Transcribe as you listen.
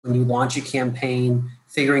when you launch a campaign,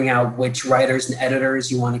 figuring out which writers and editors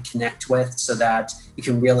you want to connect with so that you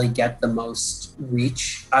can really get the most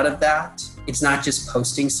reach out of that. It's not just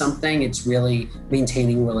posting something, it's really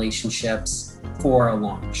maintaining relationships for a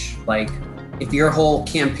launch. Like, if your whole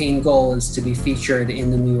campaign goal is to be featured in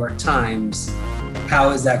the New York Times, how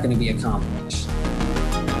is that going to be accomplished?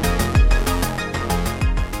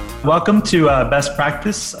 Welcome to Best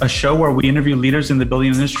Practice, a show where we interview leaders in the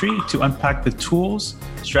building industry to unpack the tools,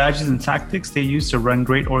 strategies, and tactics they use to run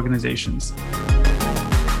great organizations.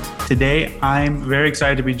 Today, I'm very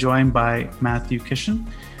excited to be joined by Matthew Kishen.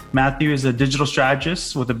 Matthew is a digital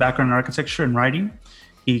strategist with a background in architecture and writing.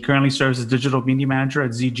 He currently serves as digital media manager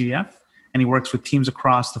at ZGF, and he works with teams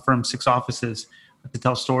across the firm's 6 offices to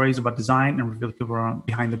tell stories about design and reveal the people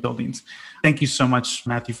behind the buildings. Thank you so much,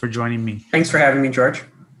 Matthew, for joining me. Thanks for having me, George.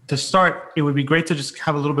 To start, it would be great to just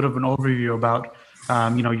have a little bit of an overview about,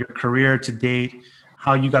 your career to date,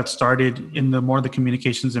 how you got started in the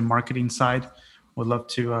communications and marketing side. Would love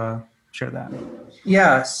to share that.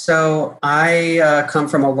 Yeah, so I come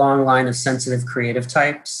from a long line of sensitive creative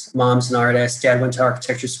types. Mom's an artist. Dad went to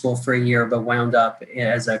architecture school for a year, but wound up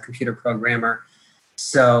as a computer programmer.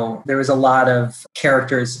 So there was a lot of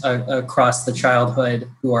characters across the childhood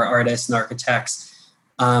who are artists and architects.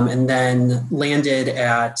 And then landed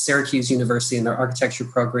at Syracuse University in their architecture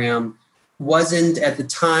program. Wasn't at the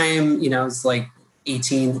time, I was like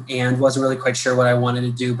 18 and wasn't really quite sure what I wanted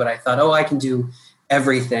to do, but I thought, I can do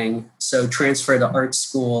everything. So transferred to art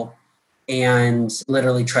school and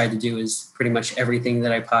literally tried to do is pretty much everything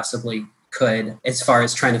that I possibly could as far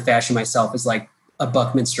as trying to fashion myself as like a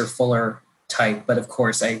Buckminster Fuller type. But of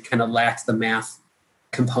course, I kind of lacked the math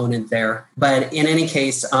component there. But in any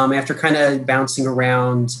case, after kind of bouncing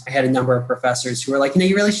around, I had a number of professors who were like,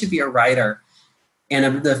 you really should be a writer. And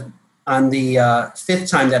on the 5th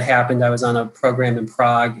time that happened, I was on a program in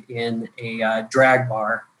Prague in a drag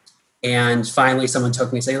bar. And finally, someone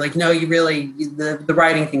took me and said, no, the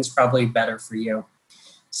writing thing's probably better for you.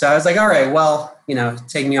 So I was like, all right, well,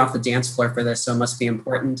 take me off the dance floor for this. So it must be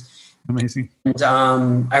important. Amazing.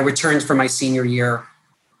 And I returned for my senior year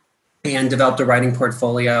and developed a writing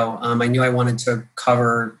portfolio. I knew I wanted to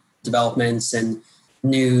cover developments and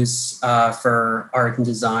news for art and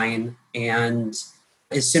design. And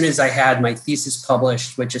as soon as I had my thesis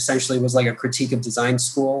published, which essentially was like a critique of design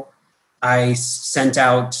school, I sent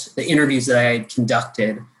out the interviews that I had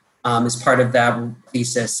conducted. As part of that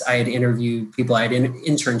thesis, I had interviewed people I had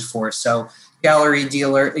interned for. So gallery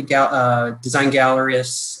dealer, design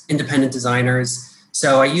gallerists, independent designers.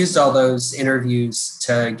 So I used all those interviews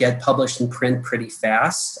to get published in print pretty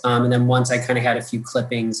fast. And then once I kind of had a few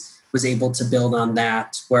clippings, was able to build on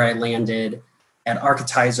that, where I landed at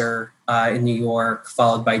Architizer in New York,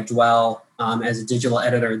 followed by Dwell as a digital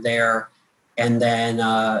editor there. And then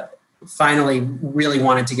finally really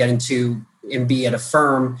wanted to get into and be at a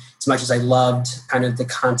firm, as much as I loved kind of the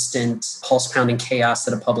constant pulse-pounding chaos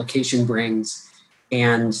that a publication brings.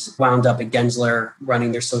 And wound up at Gensler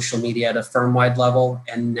running their social media at a firm-wide level,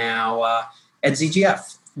 and now at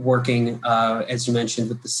ZGF working, as you mentioned,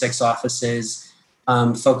 with the 6 offices,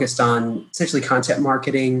 focused on essentially content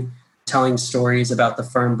marketing, telling stories about the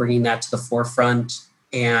firm, bringing that to the forefront,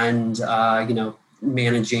 and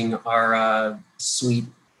managing our suite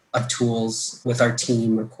of tools with our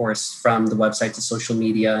team, of course, from the website to social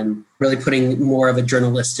media, and really putting more of a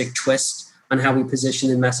journalistic twist on how we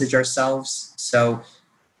position and message ourselves. So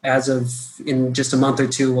as of in just a month or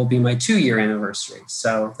two will be my 2-year anniversary.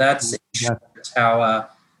 So that's how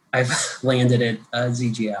I've landed at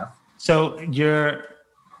ZGF. So you're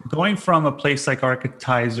going from a place like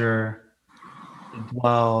Architizer,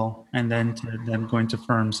 Dwell, and then going to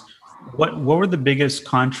firms. What were the biggest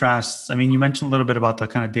contrasts? I mean, you mentioned a little bit about the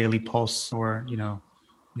kind of daily pulse or,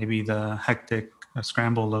 maybe the hectic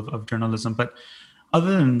scramble of journalism, but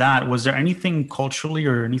other than that, was there anything culturally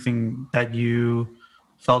or anything that you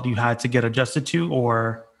felt you had to get adjusted to?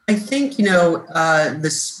 Or I think, the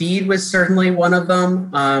speed was certainly one of them.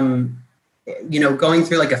 Going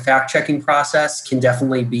through like a fact-checking process can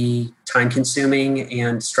definitely be time-consuming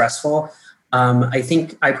and stressful. I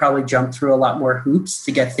think I probably jumped through a lot more hoops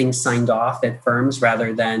to get things signed off at firms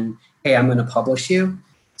rather than, hey, I'm going to publish you.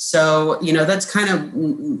 So, that's kind of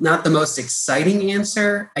not the most exciting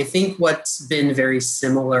answer. I think what's been very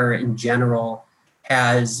similar in general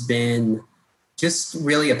has been just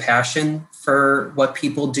really a passion for what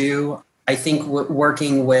people do. I think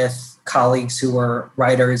working with colleagues who are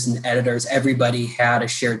writers and editors, everybody had a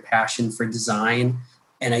shared passion for design.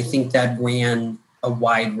 And I think that ran a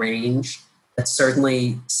wide range. That's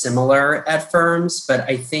certainly similar at firms, but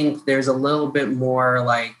I think there's a little bit more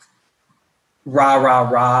like rah, rah,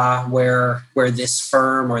 rah, where this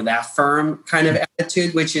firm or that firm kind of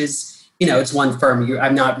attitude, which is, it's one firm.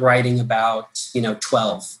 I'm not writing about,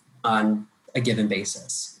 12 on a given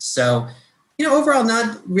basis. So, overall,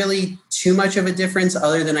 not really too much of a difference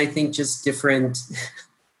other than I think just different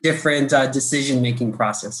decision-making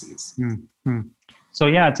processes. Mm-hmm. So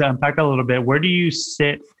to unpack that a little bit, where do you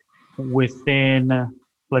sit within,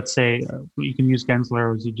 let's say, you can use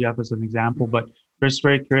Gensler or ZGF as an example, but just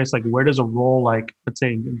very curious, like where does a role like, let's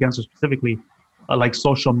say Gensler specifically, like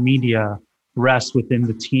social media rest within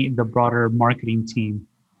the team, the broader marketing team?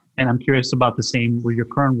 And I'm curious about the same with your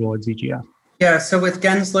current role at ZGF. Yeah, so with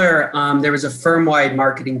Gensler, there was a firm-wide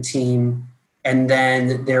marketing team, and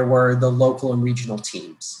then there were the local and regional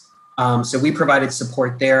teams. So we provided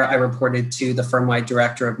support there. I reported to the firm-wide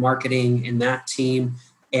director of marketing in that team,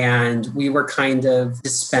 and we were kind of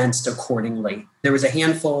dispensed accordingly. There was a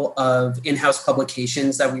handful of in-house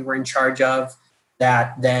publications that we were in charge of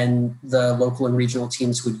that then the local and regional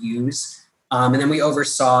teams would use. And then we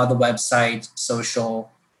oversaw the website,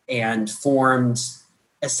 social, and formed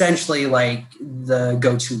essentially like the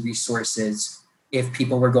go-to resources if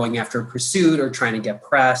people were going after a pursuit or trying to get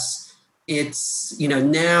press. It's,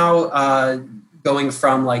 now going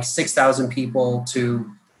from like 6,000 people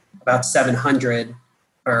to about 700,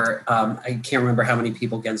 or I can't remember how many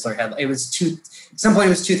people Gensler had. It was at some point it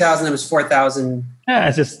was 2,000, it was 4,000. Yeah,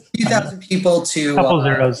 it's just 2,000 people to a couple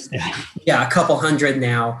zeros. Yeah, a couple hundred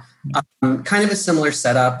now. Kind of a similar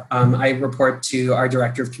setup. I report to our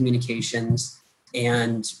director of communications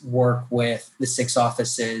and work with the 6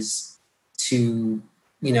 offices to,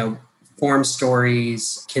 form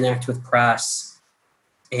stories, connect with press,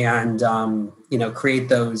 and, create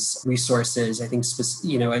those resources. I think,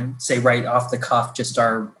 I'd say right off the cuff, just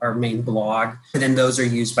our main blog. And then those are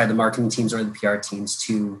used by the marketing teams or the PR teams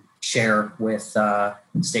to share with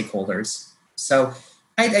stakeholders. So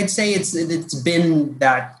I'd say it's been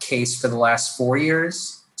that case for the last 4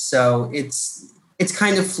 years. So it's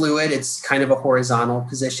kind of fluid. It's kind of a horizontal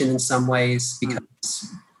position in some ways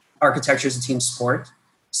because architecture is a team sport.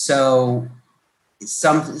 So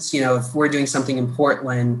if we're doing something in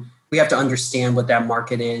Portland, we have to understand what that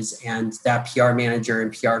market is, and that PR manager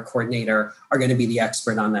and PR coordinator are going to be the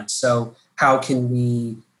expert on that. So how can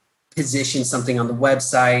we position something on the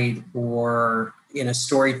website or in a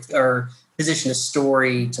story, or position a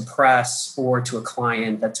story to press or to a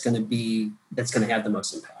client that's going to have the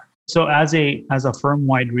most impact? So as a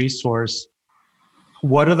firm-wide resource,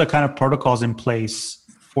 what are the kind of protocols in place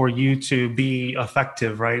for you to be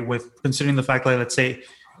effective, right? With considering the fact that, let's say,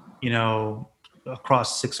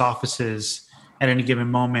 across 6 offices at any given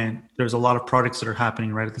moment, there's a lot of projects that are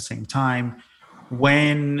happening right at the same time.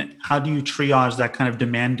 How do you triage that kind of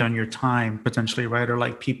demand on your time potentially, right? Or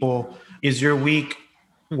like is your week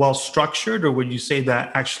well structured, or would you say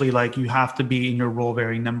that actually like you have to be in your role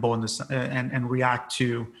very nimble in this and react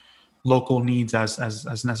to local needs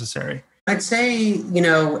as necessary? I'd say, the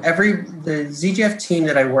ZGF team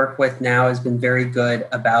that I work with now has been very good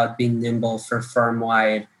about being nimble for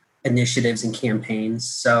firm-wide initiatives and campaigns.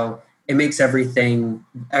 So it makes everything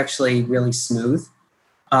actually really smooth.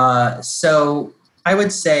 So I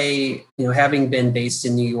would say, having been based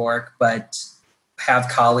in New York, but have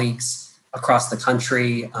colleagues across the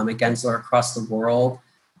country, at Gensler, across the world,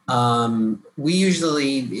 we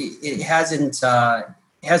usually, it hasn't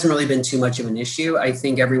really been too much of an issue. I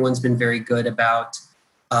think everyone's been very good about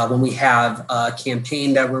when we have a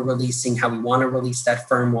campaign that we're releasing, how we want to release that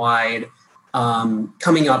firm-wide,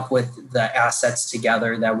 coming up with the assets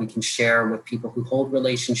together that we can share with people who hold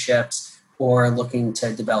relationships or looking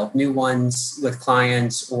to develop new ones with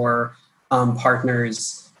clients or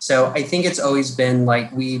partners. So I think it's always been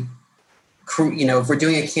like if we're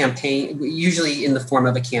doing a campaign, usually in the form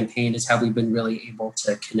of a campaign is how we've been really able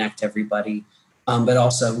to connect everybody. But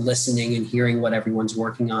also listening and hearing what everyone's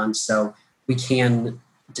working on, so we can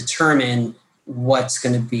determine what's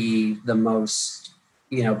going to be the most,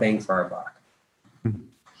 bang for our buck.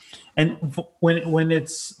 And when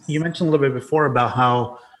you mentioned a little bit before about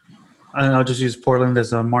how, and I'll just use Portland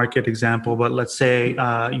as a market example, but let's say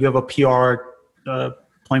you have a PR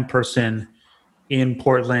point person in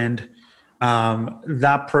Portland.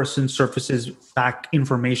 That person surfaces back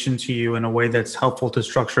information to you in a way that's helpful to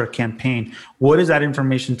structure a campaign. What does that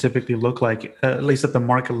information typically look like, at least at the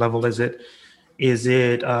market level? Is it as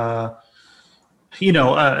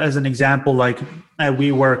an example, like at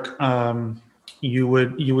WeWork, you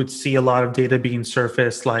would see a lot of data being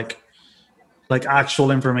surfaced, like actual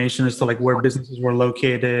information as to like where businesses were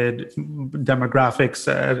located, demographics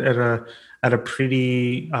at a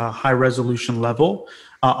pretty high resolution level.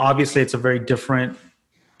 Obviously, it's a very different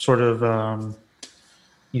sort of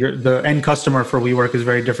the end customer for WeWork is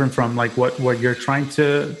very different from like what you're trying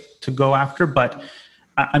to go after. But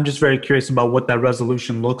I'm just very curious about what that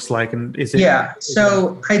resolution looks like. And is it? Yeah.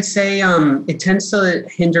 So I'd say it tends to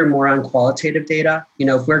hinder more on qualitative data.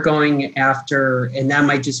 If we're going after, and that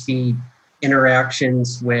might just be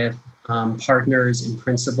interactions with partners and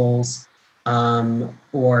principals,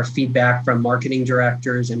 or feedback from marketing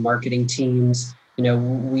directors and marketing teams.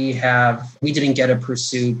 We didn't get a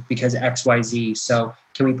pursuit because XYZ. So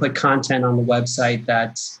can we put content on the website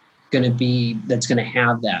that's going to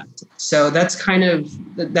have that? So that's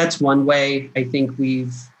one way. I think the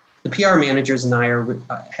PR managers and I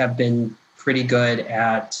have been pretty good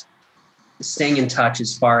at staying in touch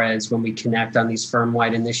as far as when we connect on these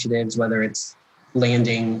firm-wide initiatives, whether it's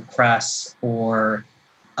landing press or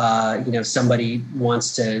someone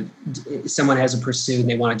has a pursuit and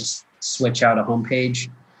they want to just switch out a homepage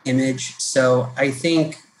image. So I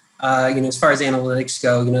think as far as analytics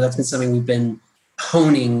go, that's been something we've been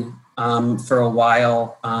honing for a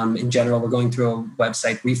while. In general, we're going through a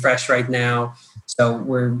website refresh right now. So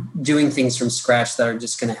we're doing things from scratch that are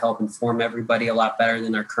just going to help inform everybody a lot better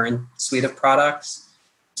than our current suite of products.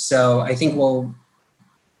 So I think we'll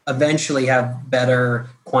eventually have better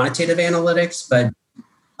quantitative analytics, but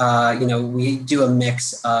we do a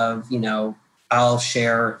mix of, I'll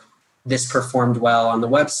share this performed well on the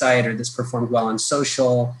website or this performed well on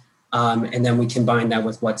social. And then we combine that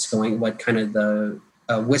with what kind of the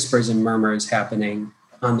whispers and murmurs happening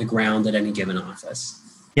on the ground at any given office.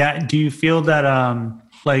 Yeah. Do you feel that,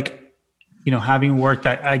 having worked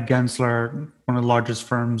at Gensler, one of the largest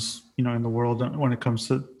firms, in the world when it comes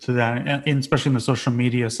to that, and especially in the social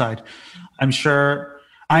media side,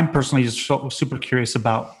 I'm personally just super curious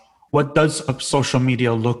about what does a social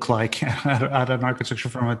media look like at an architecture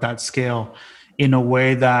firm at that scale in a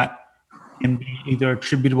way that can be either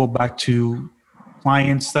attributable back to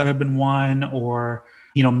clients that have been won, or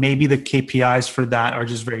maybe the KPIs for that are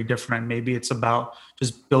just very different. Maybe it's about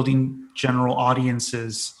just building general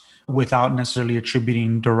audiences without necessarily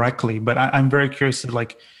attributing directly. But I'm very curious of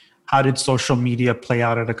how did social media play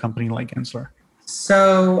out at a company like Gensler?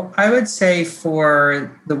 So I would say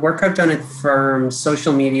for the work I've done at firms,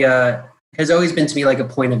 social media has always been to me like a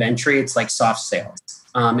point of entry. It's like soft sales.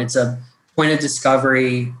 It's a point of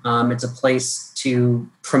discovery. It's a place to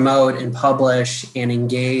promote and publish and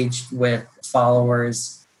engage with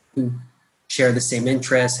followers who share the same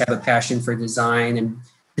interests, have a passion for design, and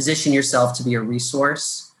position yourself to be a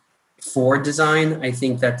resource for design. I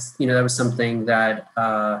think that was something that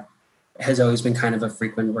has always been kind of a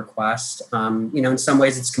frequent request. In some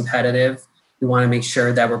ways it's competitive. We want to make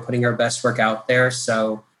sure that we're putting our best work out there.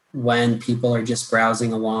 So when people are just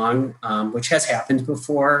browsing along, which has happened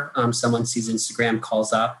before, someone sees Instagram,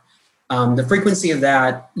 calls up. The frequency of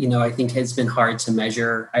that, I think has been hard to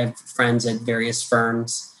measure. I have friends at various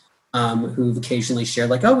firms who've occasionally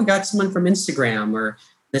shared oh, we got someone from Instagram or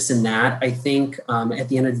this and that. I think at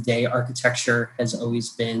the end of the day, architecture has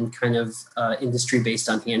always been kind of industry based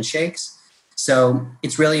on handshakes. So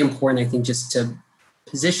it's really important, I think, just to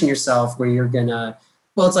position yourself where you're gonna,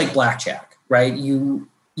 it's like blackjack, right? You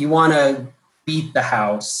want to beat the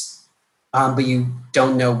house, but you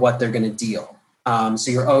don't know what they're going to deal.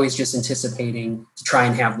 So you're always just anticipating to try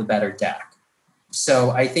and have the better deck.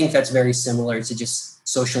 So I think that's very similar to just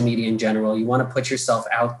social media in general. You want to put yourself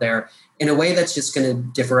out there in a way that's just going to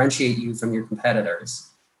differentiate you from your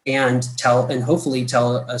competitors and hopefully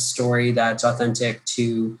tell a story that's authentic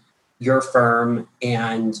to your firm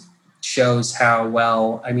and shows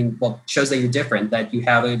shows that you're different, that you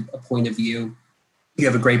have a point of view, you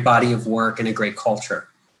have a great body of work and a great culture.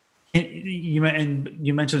 You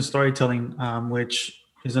mentioned storytelling, which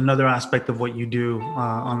is another aspect of what you do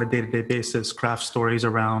on a day-to-day basis, craft stories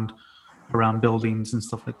around buildings and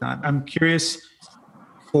stuff like that. I'm curious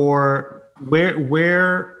for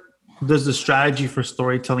where does the strategy for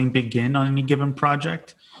storytelling begin on any given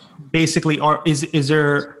project? Basically, is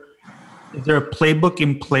there a playbook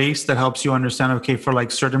in place that helps you understand, okay, for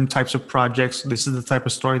certain types of projects, this is the type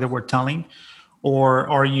of story that we're telling? Or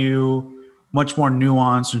are you much more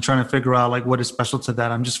nuanced and trying to figure out what is special to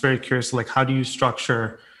that? I'm just very curious, how do you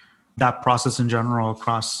structure that process in general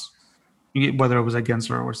across, whether it was at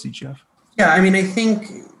Gensler or CGF? Yeah, I think,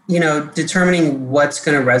 determining what's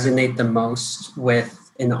going to resonate the most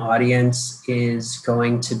with an audience is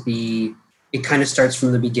going to be, it kind of starts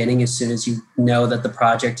from the beginning as soon as you know that the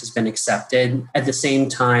project has been accepted. At the same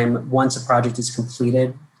time, once a project is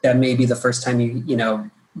completed, that may be the first time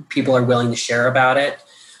people are willing to share about it.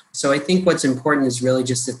 So I think what's important is really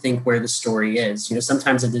just to think where the story is.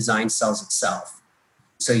 Sometimes a design sells itself.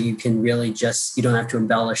 So you can really you don't have to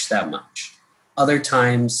embellish that much. Other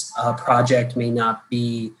times, a project may not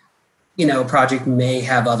be, a project may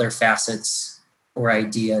have other facets or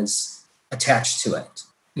ideas attached to it.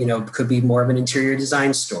 It could be more of an interior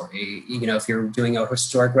design story, if you're doing a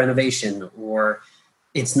historic renovation, or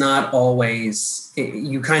it's not always,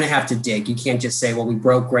 you kind of have to dig. You can't just say, well, we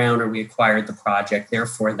broke ground or we acquired the project,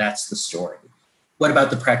 therefore that's the story. What about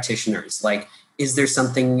the practitioners? Like, is there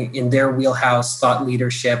something in their wheelhouse, thought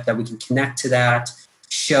leadership, that we can connect to that,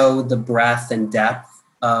 show the breadth and depth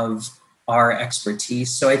of our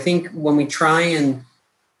expertise? So I think when we try and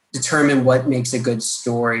determine what makes a good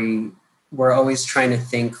story, we're always trying to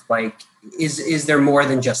think like, is there more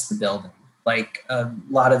than just the building? Like a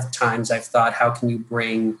lot of times I've thought, how can you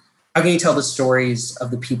tell the stories of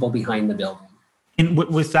the people behind the building? And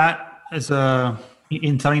with that,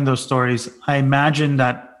 in telling those stories, I imagine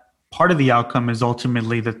that part of the outcome is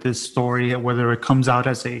ultimately that this story, whether it comes out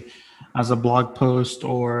as a blog post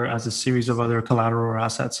or as a series of other collateral or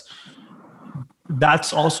assets,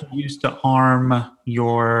 that's also used to arm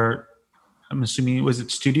your, I'm assuming, was it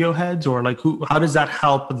studio heads, or like how does that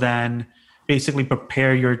help then basically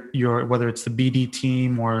prepare your whether it's the BD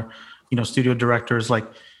team or studio directors, like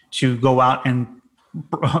to go out and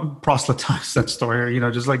proselytize that story,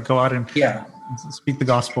 or just like go out and speak the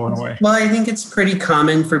gospel in a way? Well, I think it's pretty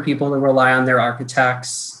common for people to rely on their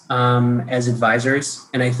architects as advisors,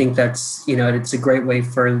 and I think that's it's a great way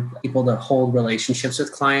for people to hold relationships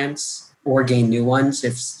with clients or gain new ones.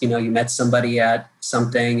 If you met somebody at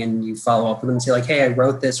something and you follow up with them and say like, hey, I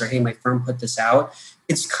wrote this, or hey, my firm put this out.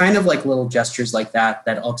 It's kind of like little gestures like that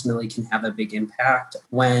ultimately can have a big impact.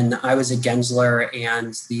 When I was at Gensler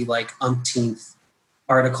and the umpteenth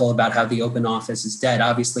article about how the open office is dead,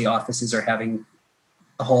 obviously offices are having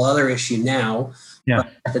a whole other issue now. Yeah.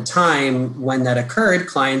 But at the time when that occurred,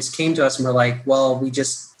 clients came to us and were like, well, we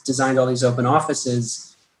just designed all these open offices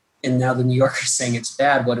and now the New Yorker's saying it's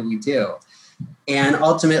bad. What do we do? And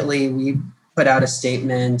ultimately we put out a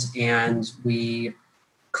statement and we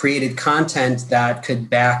created content that could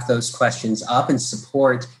back those questions up and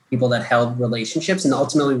support people that held relationships. And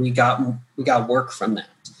ultimately we got work from that.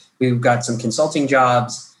 We got some consulting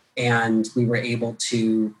jobs and we were able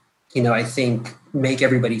to, I think make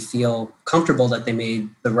everybody feel comfortable that they made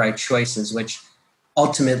the right choices, which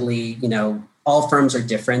ultimately, all firms are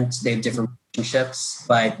different. They have different relationships,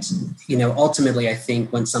 but, ultimately I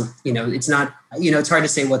think when it's not, it's hard to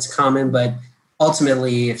say what's common, but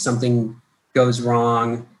ultimately if something goes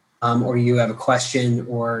wrong, or you have a question,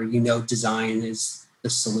 or design is the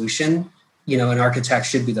solution, an architect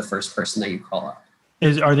should be the first person that you call up.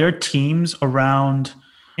 Are there teams around?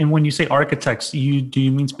 And when you say architects, do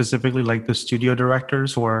you mean specifically like the studio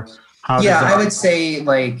directors, or how? Yeah, I would say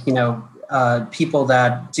people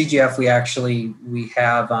that CGF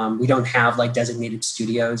we don't have designated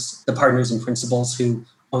studios. The partners and principals who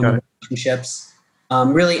own relationships.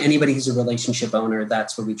 Really, anybody who's a relationship owner,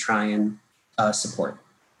 that's what we try and support.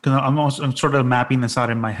 I'm sort of mapping this out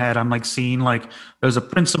in my head. I'm seeing there's a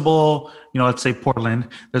principal, let's say Portland.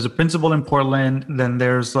 There's a principal in Portland. Then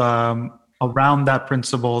there's around that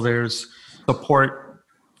principal, there's support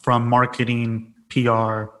from marketing,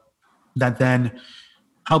 PR, that then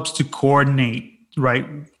helps to coordinate, right,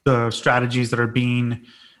 the strategies that are being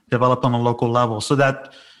developed on a local level. So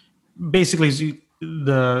that basically is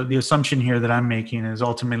the assumption here that I'm making is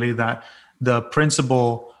ultimately that the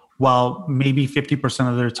principal, while maybe 50%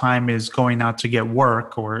 of their time is going out to get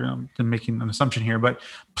work, or I'm making an assumption here, but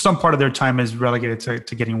some part of their time is relegated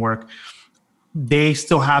to getting work, they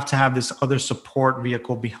still have to have this other support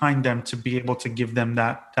vehicle behind them to be able to give them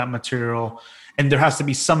that material. And there has to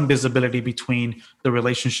be some visibility between the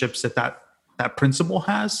relationships that principal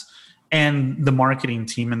has and the marketing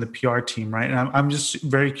team and the PR team, right? And I'm just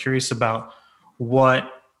very curious about what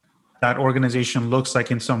that organization looks like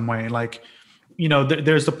in some way.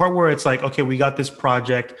 There's the part where it's like, okay, we got this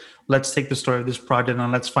project. Let's take the story of this project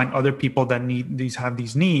and let's find other people that have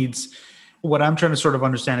these needs. What I'm trying to sort of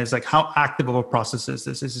understand is how active of a process is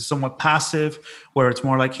this? Is it somewhat passive, where it's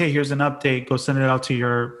more like, hey, here's an update, go send it out to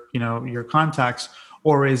your contacts?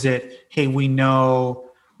 Or is it, hey, we know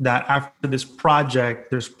that after this project,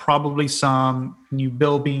 there's probably some new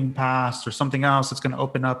bill being passed or something else that's going to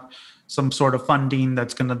open up some sort of funding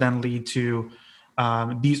that's going to then lead to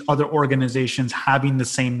these other organizations having the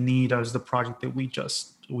same need as the project that we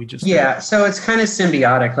just yeah did. So it's kind of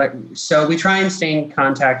symbiotic. So we try and stay in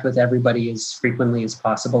contact with everybody as frequently as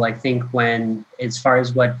possible. I think as far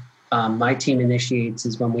as what my team initiates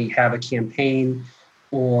is when we have a campaign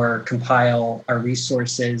or compile our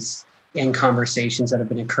resources and conversations that have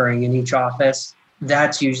been occurring in each office.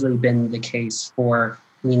 That's usually been the case for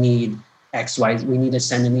we need X, Y, we need to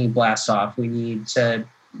send an e-blast off. We need to,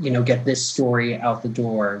 get this story out the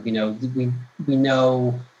door. We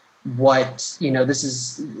know what, this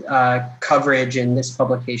is coverage and this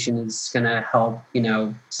publication is going to help,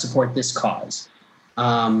 support this cause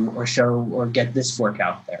or show or get this work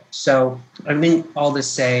out there. So I mean, all to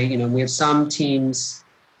say, we have some teams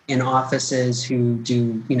in offices who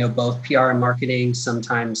do, both PR and marketing.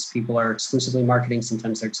 Sometimes people are exclusively marketing,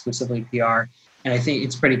 sometimes they're exclusively PR. And I think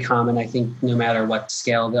it's pretty common, I think, no matter what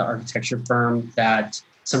scale of the architecture firm, that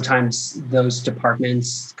sometimes those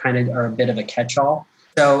departments kind of are a bit of a catch-all.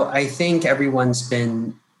 So I think everyone's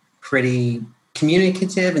been pretty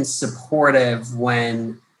communicative and supportive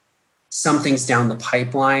when something's down the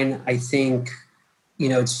pipeline. I think,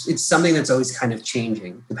 it's something that's always kind of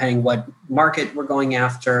changing, depending what market we're going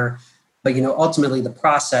after. But, ultimately the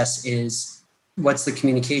process is, what's the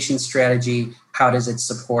communication strategy? How does it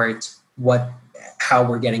support how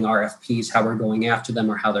we're getting RFPs, how we're going after them,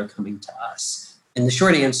 or how they're coming to us? And the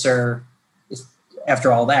short answer is,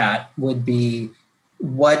 after all that, would be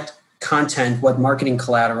what content, what marketing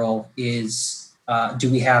collateral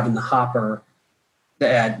do we have in the hopper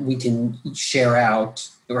that we can share out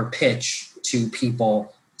or pitch to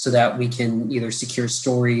people so that we can either secure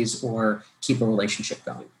stories or keep a relationship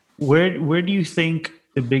going. Where do you think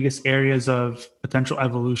the biggest areas of potential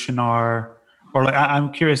evolution are? Or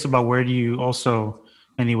I'm curious about where do you also,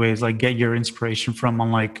 anyways, get your inspiration from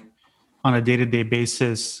on a day-to-day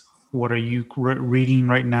basis? What are you reading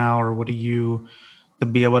right now, or what are you to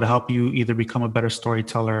be able to help you either become a better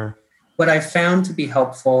storyteller? What I found to be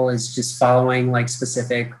helpful is just following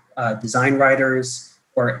specific design writers,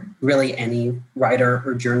 or really any writer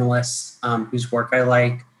or journalist whose work I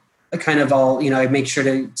like. I make sure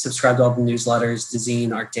to subscribe to all the newsletters,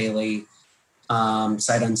 Dezeen, Art Daily,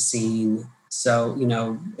 Sight Unseen. So,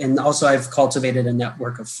 and also I've cultivated a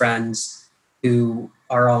network of friends who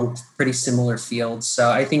are all pretty similar fields.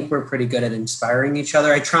 So I think we're pretty good at inspiring each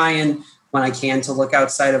other. I try and, when I can, to look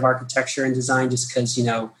outside of architecture and design, just because,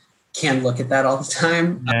 can't look at that all the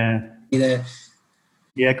time. Yeah.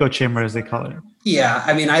 The echo chamber, as they call it. Yeah.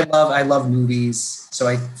 I mean, I love movies. So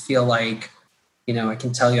I feel like, I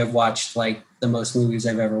can tell you I've watched the most movies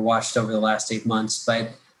I've ever watched over the last 8 months,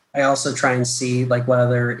 but I also try and see what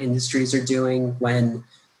other industries are doing. When,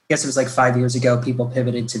 I guess it was 5 years ago, people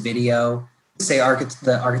pivoted to video. Say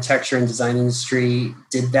the architecture and design industry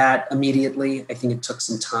did that immediately. I think it took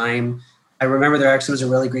some time. I remember there actually was a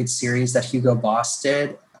really great series that Hugo Boss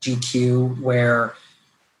did, GQ, where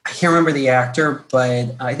I can't remember the actor,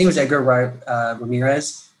 but I think it was Edgar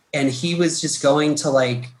Ramirez. And he was just going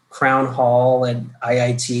to Crown Hall and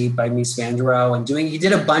IIT by Mies van der Rohe and he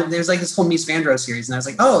did a bunch. There's this whole Mies van der Rohe series. And I was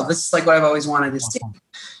like, oh, this is what I've always wanted to see.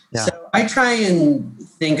 Yeah. So I try and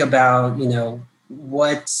think about,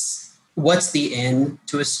 what's the end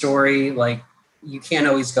to a story? You can't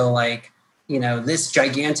always go this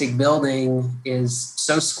gigantic building is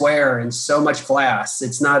so square and so much glass.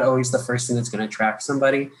 It's not always the first thing that's going to attract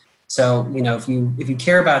somebody. So, if you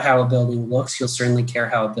care about how a building looks, you'll certainly care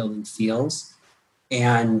how a building feels.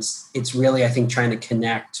 And it's really, I think, trying to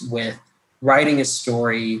connect with writing a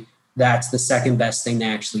story that's the second best thing to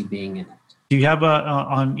actually being in it. Do you have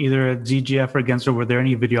on either ZGF or Gensler, were there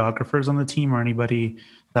any videographers on the team or anybody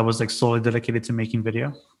that was solely dedicated to making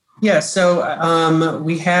video? Yeah, so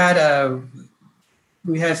we had a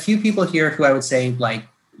few people here who I would say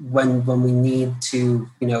when we need to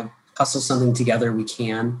hustle something together, we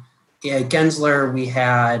can. At Gensler, we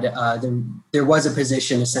had there was a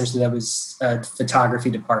position essentially that was a photography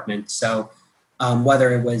department. So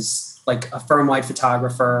whether it was a firm-wide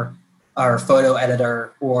photographer or photo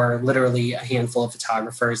editor, or literally a handful of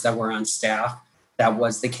photographers that were on staff, that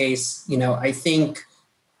was the case. I think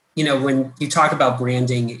when you talk about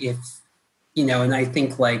branding, and I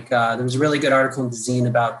think there was a really good article in Dezeen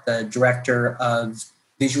about the director of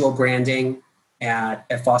visual branding at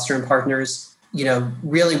Foster & Partners.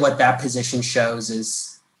 Really what that position shows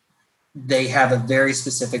is they have a very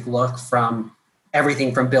specific look, from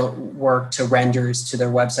everything from built work to renders to their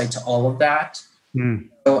website to all of that.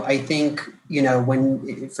 So I think,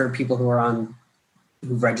 when for people who've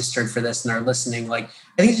registered for this and are listening, I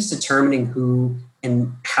think it's just determining who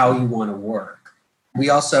and how you want to work.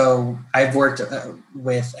 I've worked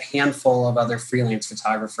with a handful of other freelance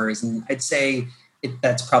photographers, and I'd say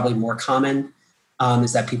that's probably more common,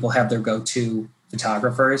 is that people have their go-to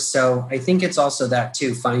photographers. So I think it's also that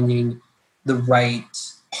too, finding the right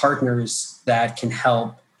partners that can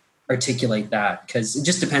help articulate that, because it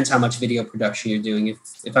just depends how much video production you're doing.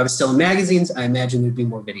 If I was still in magazines, I imagine there'd be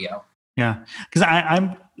more video. Yeah, because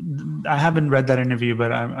I haven't read that interview,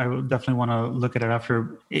 but I would definitely want to look at it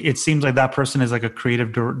after. It seems like that person is like the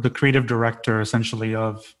creative director essentially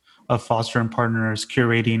of Foster and Partners,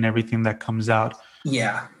 curating everything that comes out.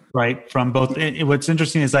 Yeah. Right, from both. What's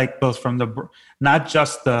interesting is like both from not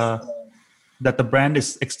just that the brand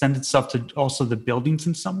is extend itself to also the buildings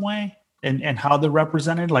in some way, and how they're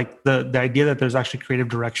represented. Like the idea that there's actually creative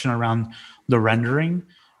direction around the rendering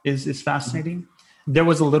is fascinating. There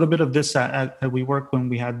was a little bit of this at WeWork when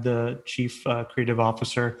we had the chief creative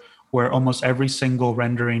officer, where almost every single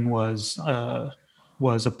rendering was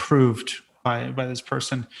approved by this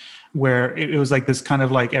person, where it was like this kind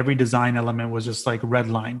of like every design element was just like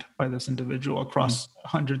redlined by this individual across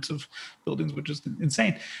hundreds of buildings, which is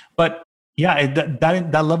insane. But yeah,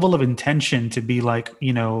 that level of intention to be like,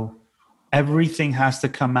 everything has to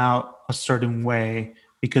come out a certain way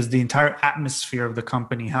because the entire atmosphere of the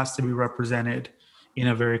company has to be represented in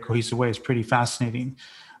a very cohesive way is pretty fascinating.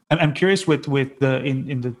 I'm curious with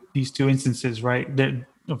these two instances, right?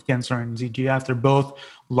 Of Gensler and ZGF, they're both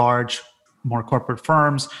large, more corporate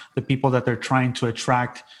firms. The people that they're trying to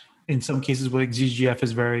attract, in some cases, like ZGF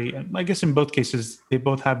is very, I guess in both cases, they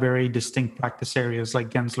both have very distinct practice areas. Like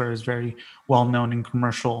Gensler is very well known in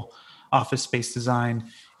commercial office space design,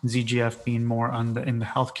 ZGF being more in the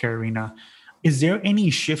healthcare arena. Is there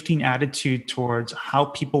any shifting attitude towards how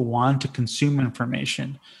people want to consume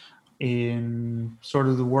information in sort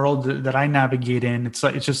of the world that I navigate in? It's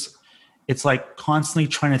like constantly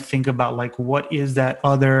trying to think about like, what is that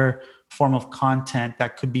other form of content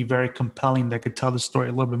that could be very compelling, that could tell the story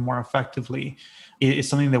a little bit more effectively? It's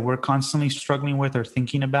something that we're constantly struggling with or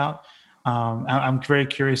thinking about. I'm very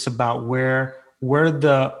curious about where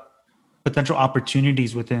the potential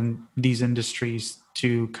opportunities within these industries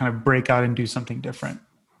to kind of break out and do something different.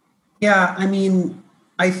 Yeah, I mean,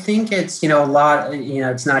 I think it's, a lot,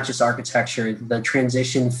 it's not just architecture. The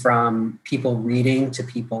transition from people reading to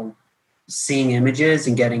people seeing images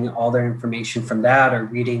and getting all their information from that, or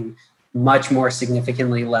reading much more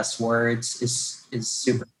significantly less words is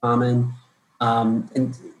super common.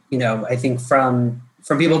 And, I think from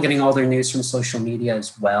people getting all their news from social media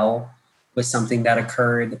as well was something that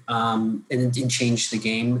occurred, and it didn't change the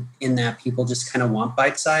game in that people just kind of want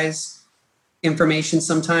bite-sized information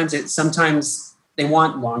sometimes. Sometimes they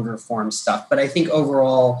want longer form stuff. But I think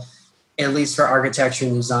overall, at least for architecture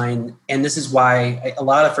and design, and this is why a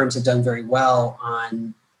lot of firms have done very well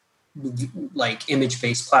on like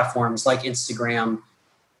image-based platforms like Instagram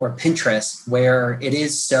or Pinterest, where it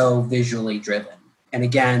is so visually driven. And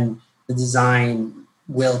again, the design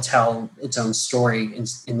will tell its own story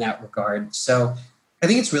in that regard. So I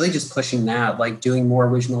think it's really just pushing that, like doing more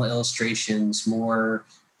original illustrations, more,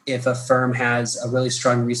 if a firm has a really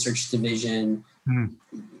strong research division,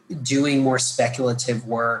 doing more speculative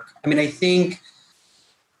work. I mean, I think,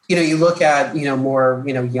 you look at, more,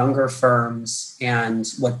 younger firms and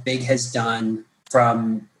what Big has done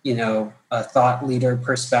from, a thought leader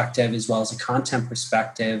perspective, as well as a content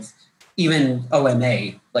perspective, even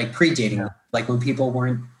OMA, like predating them. Like when people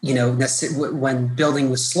weren't, when building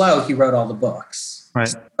was slow, he wrote all the books.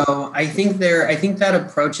 Right. So I think that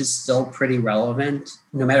approach is still pretty relevant,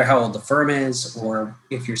 no matter how old the firm is, or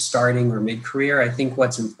if you're starting or mid-career. I think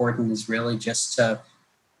what's important is really just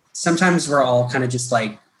sometimes we're all kind of just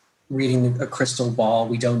like reading a crystal ball.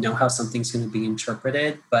 We don't know how something's going to be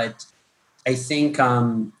interpreted, but I think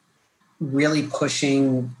really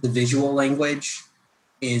pushing the visual language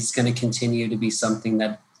is going to continue to be something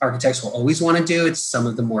that architects will always want to do. It's some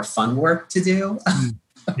of the more fun work to do.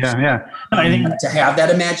 Yeah. I think to have that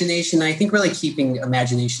imagination. I think really keeping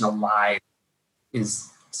imagination alive is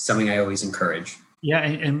something I always encourage. Yeah,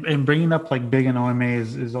 and bringing up like Big and OMA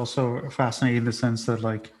is also fascinating in the sense that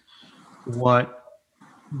like what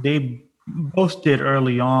they both did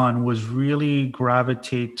early on was really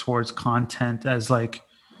gravitate towards content as like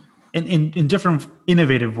in different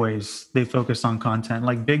innovative ways. They focused on content,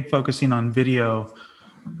 like Big focusing on video,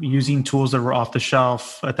 using tools that were off the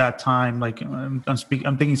shelf at that time. Like I'm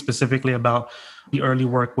thinking specifically about the early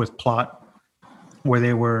work with Plot, where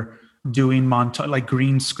they were doing like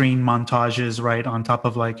green screen montages right on top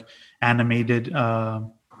of like animated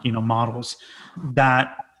models,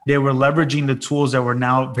 that they were leveraging the tools that were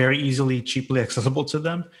now very easily, cheaply accessible to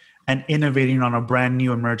them and innovating on a brand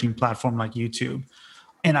new emerging platform like YouTube.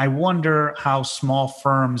 And I wonder how small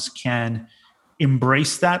firms can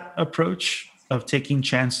embrace that approach of taking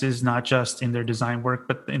chances, not just in their design work,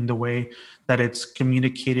 but in the way that it's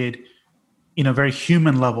communicated in a very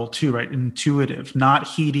human level too, right? Intuitive, not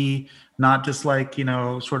heady, not just like,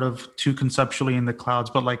 sort of too conceptually in the clouds,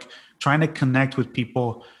 but like trying to connect with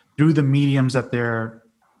people through the mediums that they're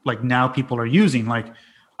like now people are using. Like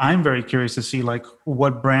I'm very curious to see like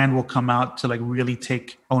what brand will come out to like really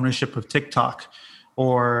take ownership of TikTok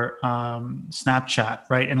or Snapchat,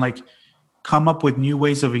 right? And like come up with new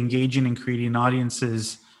ways of engaging and creating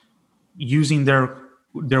audiences using their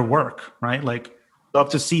work, right? Like love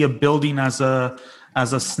to see a building as a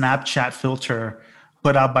Snapchat filter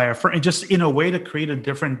put out by a firm, and just in a way to create a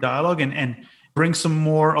different dialogue and bring some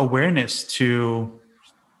more awareness to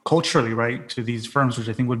culturally, right, to these firms, which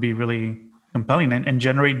I think would be really compelling and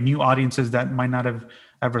generate new audiences that might not have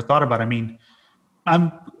ever thought about. I mean,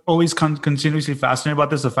 I'm always continuously fascinated about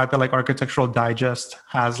this, the fact that like Architectural Digest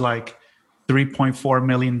has like 3.4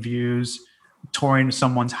 million views touring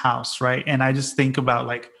someone's house, right? And I just think about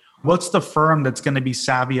like, what's the firm that's going to be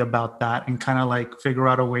savvy about that and kind of like figure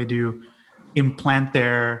out a way to implant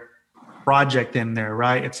their project in there,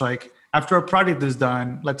 right? It's like after a project is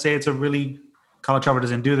done, let's say it's a really, Kyle Chopra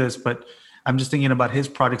doesn't do this, but I'm just thinking about his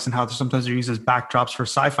projects and how sometimes they're used as backdrops for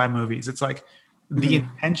sci-fi movies. It's like the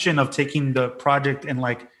intention of taking the project and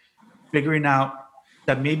like figuring out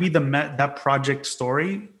that maybe that project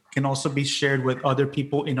story can also be shared with other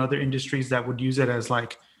people in other industries that would use it as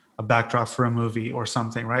like a backdrop for a movie or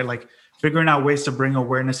something, right? Like figuring out ways to bring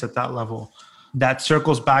awareness at that level. That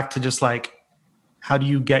circles back to just like, how do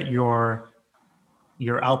you get your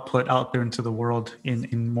output out there into the world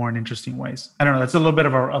in more interesting ways? I don't know. That's a little bit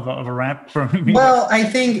of a rant for me. Well, I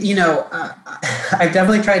think, I've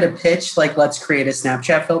definitely tried to pitch, like, let's create a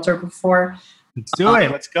Snapchat filter before. Let's do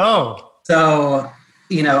it. Let's go. So,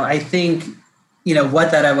 I think,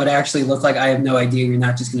 what that would actually look like, I have no idea. You're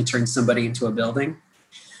not just going to turn somebody into a building.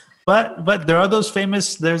 But there are those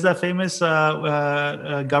famous. There's that famous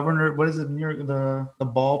governor. What is it? Near the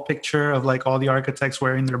ball picture of like all the architects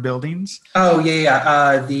wearing their buildings. Oh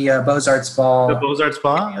yeah. The Beaux-Arts ball. The Beaux-Arts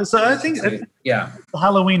ball. So I think yeah, the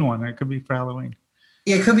Halloween one. It could be for Halloween.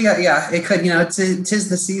 Yeah, it could be. Yeah, it could. Tis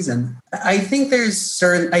the season. I think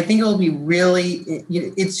I think it'll be really.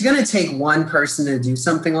 It's going to take one person to do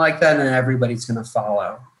something like that, and everybody's going to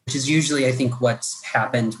follow. Which is usually, I think, what's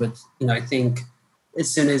happened with. I think. As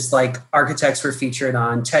soon as like architects were featured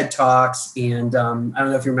on TED Talks, and I don't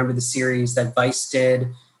know if you remember the series that Vice did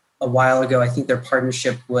a while ago. I think their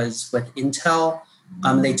partnership was with Intel.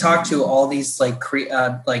 They talked to all these like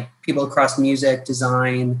people across music,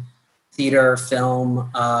 design, theater, film,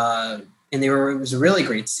 and it was a really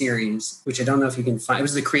great series, which I don't know if you can find. It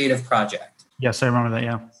was The Creative Project. Yes, I remember that.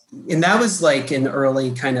 Yeah, and that was like an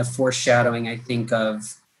early kind of foreshadowing, I think,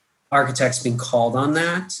 of architects being called on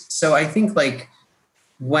that. So I think like.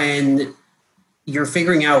 When you're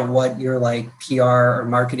figuring out what your like PR or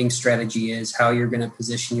marketing strategy is, how you're going to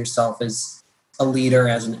position yourself as a leader,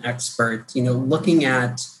 as an expert, looking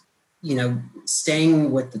at,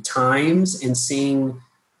 staying with the times and seeing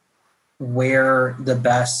where the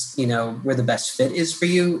best fit is for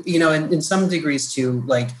you, and in some degrees too,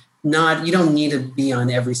 like you don't need to be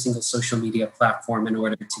on every single social media platform in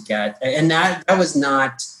order to get, and that was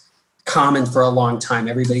not common for a long time.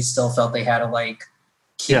 Everybody still felt they had to like,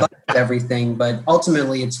 keep up with everything, but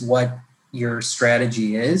ultimately it's what your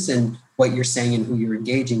strategy is and what you're saying and who you're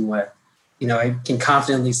engaging with. I can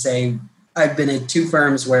confidently say I've been at two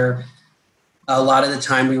firms where a lot of the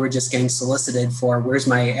time we were just getting solicited for where's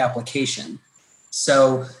my application.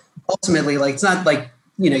 So ultimately, like, it's not like,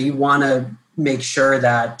 you want to make sure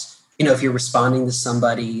that, if you're responding to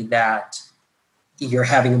somebody that you're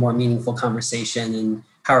having a more meaningful conversation and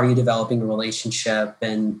how are you developing a relationship?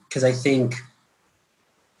 And because I think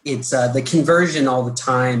it's the conversion all the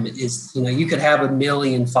time is, you could have 1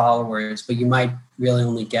 million followers, but you might really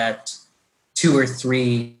only get 2 or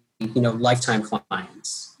 3, lifetime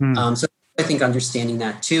clients. So I think understanding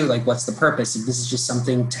that too, like what's the purpose? If this is just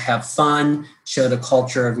something to have fun, show the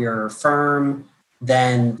culture of your firm,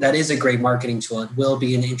 then that is a great marketing tool. It will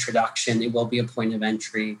be an introduction. It will be a point of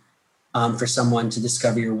entry for someone to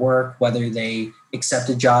discover your work, whether they accept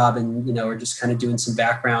a job and, are just kind of doing some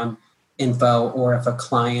background info, or if a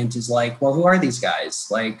client is like, well, who are these guys?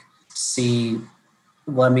 Like,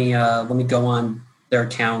 let me go on their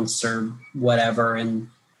accounts or whatever,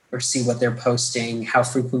 or see what they're posting, how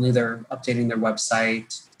frequently they're updating their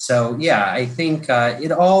website. So yeah, I think I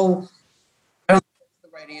don't know if that's the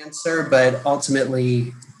right answer, but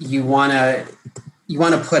ultimately you want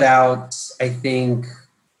to put out, I think,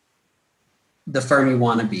 the firm you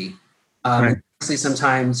want to be. Right. Obviously,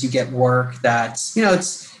 sometimes you get work that's,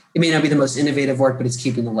 it may not be the most innovative work, but it's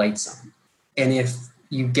keeping the lights on. And if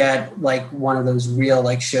you get like one of those real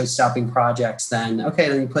like show-stopping projects, then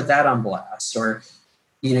you put that on blast, or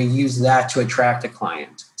use that to attract a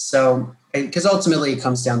client. So because ultimately it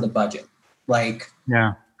comes down to budget, like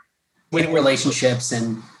with relationships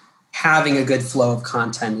and having a good flow of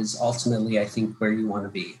content is ultimately, I think, where you want to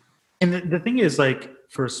be. And the thing is, like,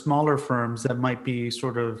 for smaller firms that might be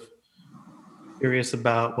sort of curious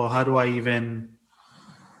about, well, how do I even,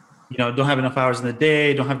 don't have enough hours in the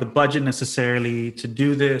day, don't have the budget necessarily to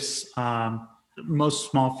do this. Most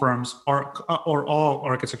small firms or all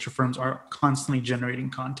architecture firms are constantly generating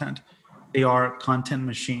content. They are content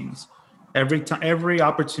machines. Every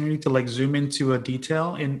opportunity to like zoom into a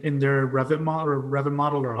detail in their Revit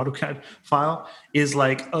model or AutoCAD file is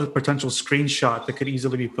like a potential screenshot that could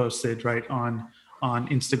easily be posted right on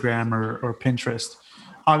Instagram or Pinterest.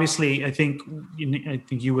 Obviously, I think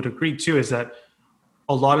you would agree too, is that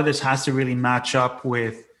a lot of this has to really match up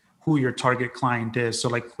with who your target client is. So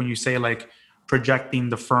like when you say like projecting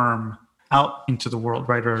the firm out into the world,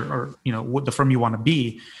 right? Or what the firm you want to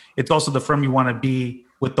be, it's also the firm you want to be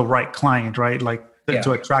with the right client, right? Like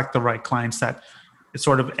to attract the right clients, that it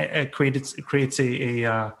sort of creates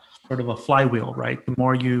a sort of a flywheel, right? The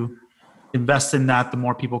more you invest in that, the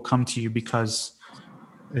more people come to you because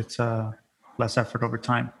it's less effort over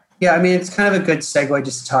time. Yeah, I mean, it's kind of a good segue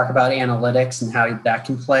just to talk about analytics and how that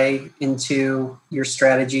can play into your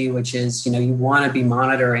strategy, which is, you want to be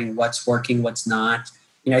monitoring what's working, what's not.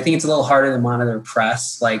 I think it's a little harder to monitor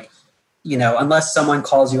press. Like, unless someone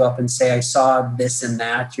calls you up and say, I saw this and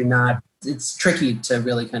that, it's tricky to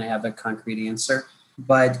really kind of have a concrete answer.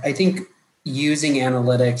 But I think using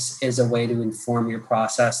analytics is a way to inform your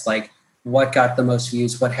process, like what got the most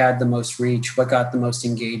views, what had the most reach, what got the most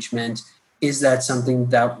engagement. Is that something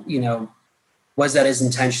that, was that as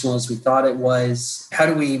intentional as we thought it was? How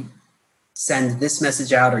do we send this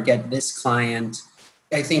message out or get this client?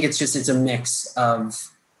 I think it's a mix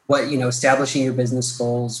of what, establishing your business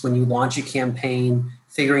goals, when you launch a campaign,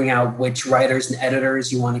 figuring out which writers and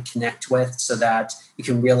editors you want to connect with so that you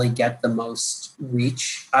can really get the most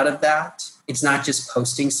reach out of that. It's not just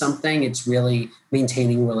posting something, it's really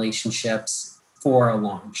maintaining relationships for a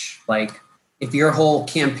launch. Like, if your whole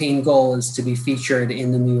campaign goal is to be featured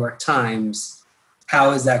in the New York Times,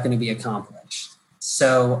 how is that going to be accomplished?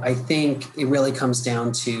 So I think it really comes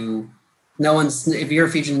down to if you're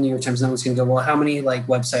featured in the New York Times, no one's going to go, well, how many like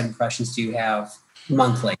website impressions do you have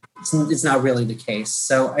monthly? It's not really the case.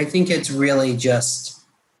 So I think it's really just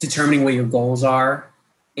determining what your goals are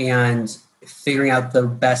and figuring out the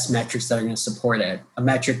best metrics that are going to support it. A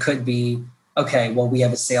metric could be, okay, well, we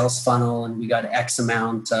have a sales funnel and we got X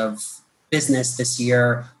amount of business this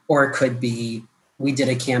year, or it could be we did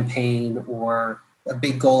a campaign, or a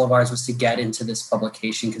big goal of ours was to get into this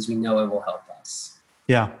publication because we know it will help us.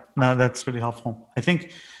 Yeah, no, that's really helpful. I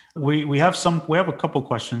think we have a couple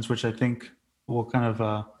questions which I think we'll kind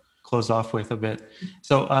of close off with a bit.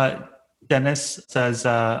 So Dennis says,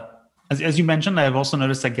 as you mentioned, I've also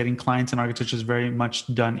noticed that getting clients in architecture is very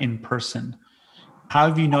much done in person. How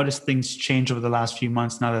have you noticed things change over the last few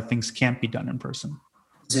months now that things can't be done in person?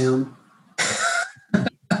 Zoom.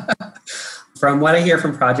 From what I hear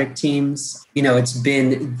from project teams, it's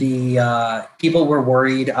been the people were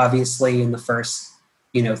worried, obviously, in the first,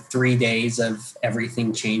 3 days of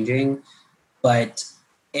everything changing. But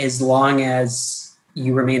as long as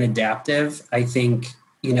you remain adaptive, I think,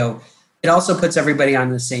 it also puts everybody on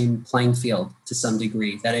the same playing field to some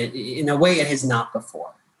degree, that in a way it has not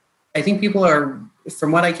before. I think people are,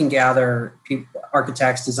 from what I can gather,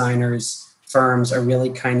 architects, designers, firms are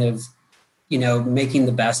really kind of, making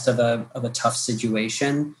the best of a tough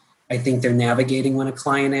situation. I think they're navigating when a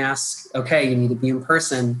client asks, okay, you need to be in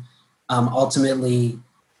person. Ultimately,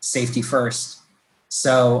 safety first.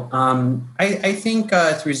 So I think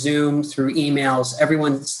through Zoom, through emails,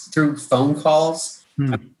 through phone calls,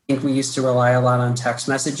 I think we used to rely a lot on text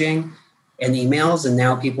messaging and emails, and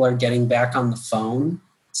now people are getting back on the phone.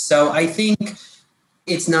 So I think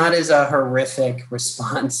it's not as a horrific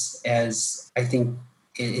response as I think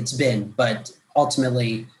it's been, but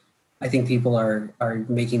ultimately, I think people are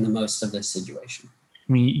making the most of this situation.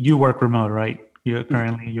 I mean, you work remote, right? You're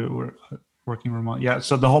working remote. Yeah.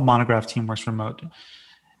 So the whole Monograph team works remote.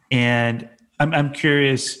 And I'm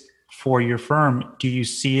curious, for your firm, do you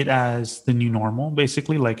see it as the new normal,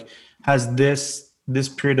 basically? Like, has this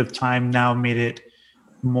period of time now made it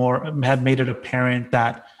apparent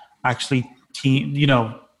that actually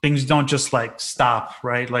things don't just like stop,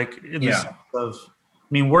 right? Like in the sense of,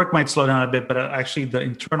 work might slow down a bit, but actually the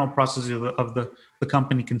internal processes of the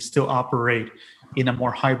company can still operate in a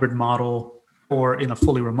more hybrid model or in a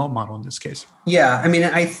fully remote model in this case. Yeah,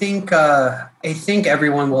 I think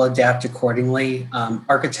everyone will adapt accordingly.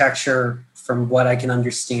 Architecture, from what I can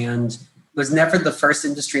understand, was never the first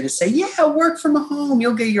industry to say, yeah, work from home,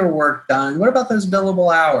 you'll get your work done. What about those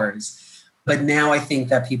billable hours? But now I think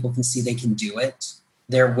that people can see they can do it.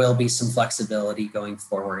 there will be some flexibility going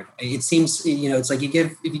forward. It seems, it's like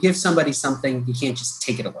if you give somebody something, you can't just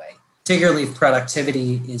take it away, particularly if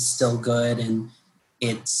productivity is still good. And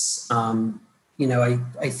it's,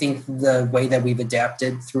 I think the way that we've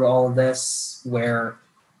adapted through all of this, where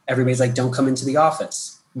everybody's like, don't come into the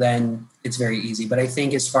office, then it's very easy. But I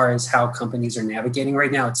think as far as how companies are navigating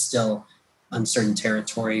right now, it's still uncertain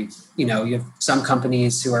territory. You have some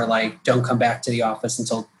companies who are like, don't come back to the office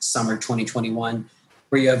until summer 2021,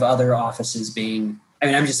 where you have other offices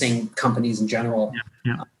I'm just saying companies in general,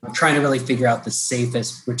 trying to really figure out the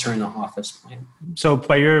safest return to office plan. So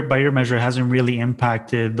by your measure, it hasn't really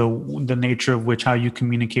impacted the nature of how you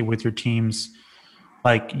communicate with your teams.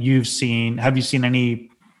 Like have you seen any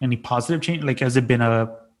positive change? Like, has it been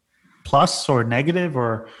a plus or negative,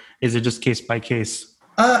 or is it just case by case?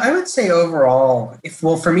 I would say overall,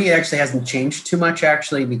 for me, it actually hasn't changed too much,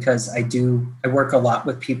 actually, because I work a lot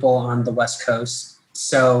with people on the West Coast.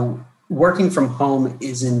 So working from home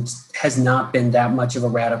has not been that much of a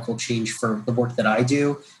radical change for the work that I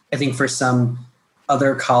do. I think for some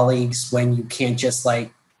other colleagues, when you can't just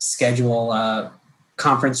like schedule a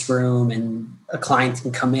conference room and a client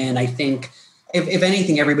can come in, I think if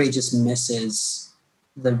anything, everybody just misses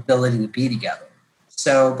the ability to be together.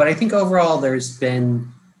 So, but I think overall there's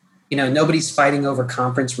been, nobody's fighting over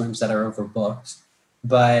conference rooms that are overbooked,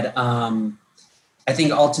 but I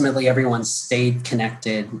think ultimately everyone stayed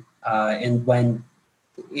connected and went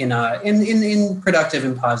in productive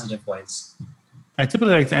and positive ways. I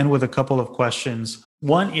typically like to end with a couple of questions.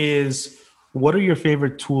 One is, what are your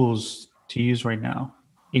favorite tools to use right now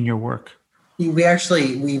in your work?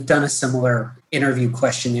 We've done a similar interview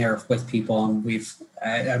questionnaire with people,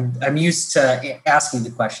 and I'm used to asking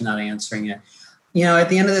the question, not answering it. At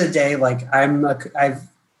the end of the day, like I'm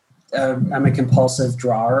a compulsive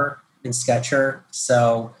drawer and sketcher,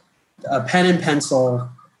 so a pen and pencil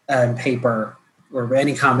and paper or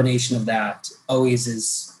any combination of that always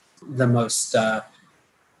is the most.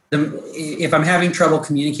 If I'm having trouble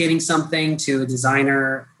communicating something to a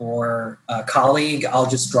designer or a colleague, I'll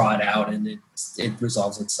just draw it out and it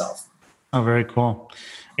resolves itself. Oh, very cool.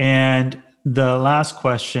 And the last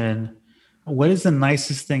question, what is the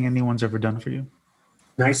nicest thing anyone's ever done for you?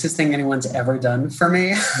 Nicest thing anyone's ever done for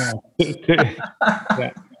me?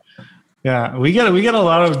 Yeah. We get a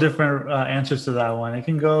lot of different answers to that one. It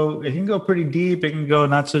can go pretty deep. It can go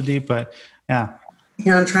not so deep, but yeah.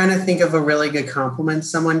 I'm trying to think of a really good compliment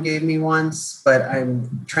someone gave me once, but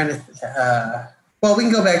I'm trying to, we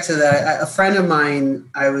can go back to that. A friend of mine,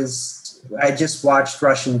 I just watched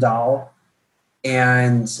Russian Doll,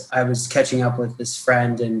 and I was catching up with this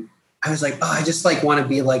friend, and I was like, I just like want to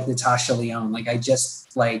be like Natasha Lyonne. Like I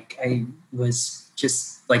was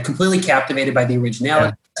just like completely captivated by the originality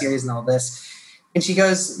of the series and all this. And she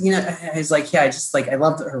goes, I was like, I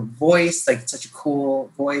loved her voice, like such a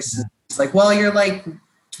cool voice. And it's like, well, you're like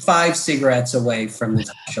 5 cigarettes away from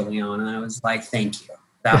Natasha Lyonne. And I was like, thank you.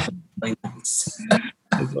 That was really nice.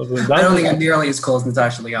 I don't think I'm nearly as cool as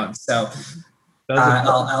Natasha Lyonne. So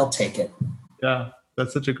I'll take it. Yeah,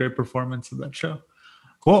 that's such a great performance of that show.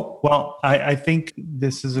 Cool. Well, I think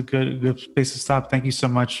this is a good place to stop. Thank you so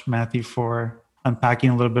much, Matthew, for unpacking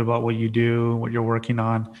a little bit about what you do, what you're working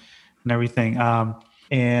on, and everything.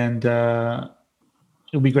 And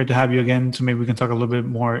it'll be great to have you again, so maybe we can talk a little bit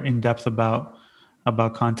more in depth about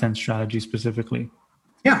content strategy specifically.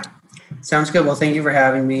 Yeah, sounds good. Well, thank you for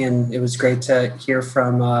having me, and it was great to hear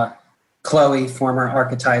from Chloe, former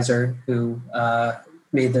Architizer, who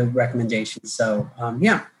made the recommendation. So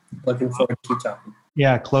looking forward to keep talking.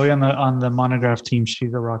 Yeah, Chloe on the Monograph team,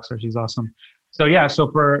 she's a rock star. She's awesome. So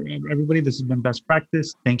for everybody, this has been Best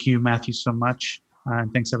Practice. Thank you, Matthew, so much.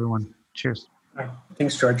 And thanks, everyone. Cheers. All right.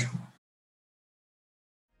 Thanks, George.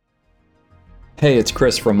 Hey, it's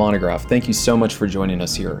Chris from Monograph. Thank you so much for joining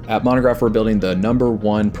us here. At Monograph, we're building the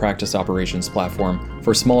 #1 practice operations platform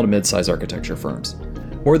for small to mid-size architecture firms.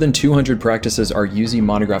 More than 200 practices are using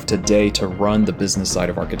Monograph today to run the business side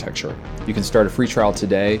of architecture. You can start a free trial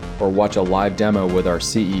today or watch a live demo with our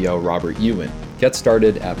CEO, Robert Ewan. Get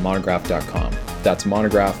started at monograph.com. That's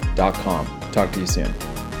monograph.com. Talk to you soon.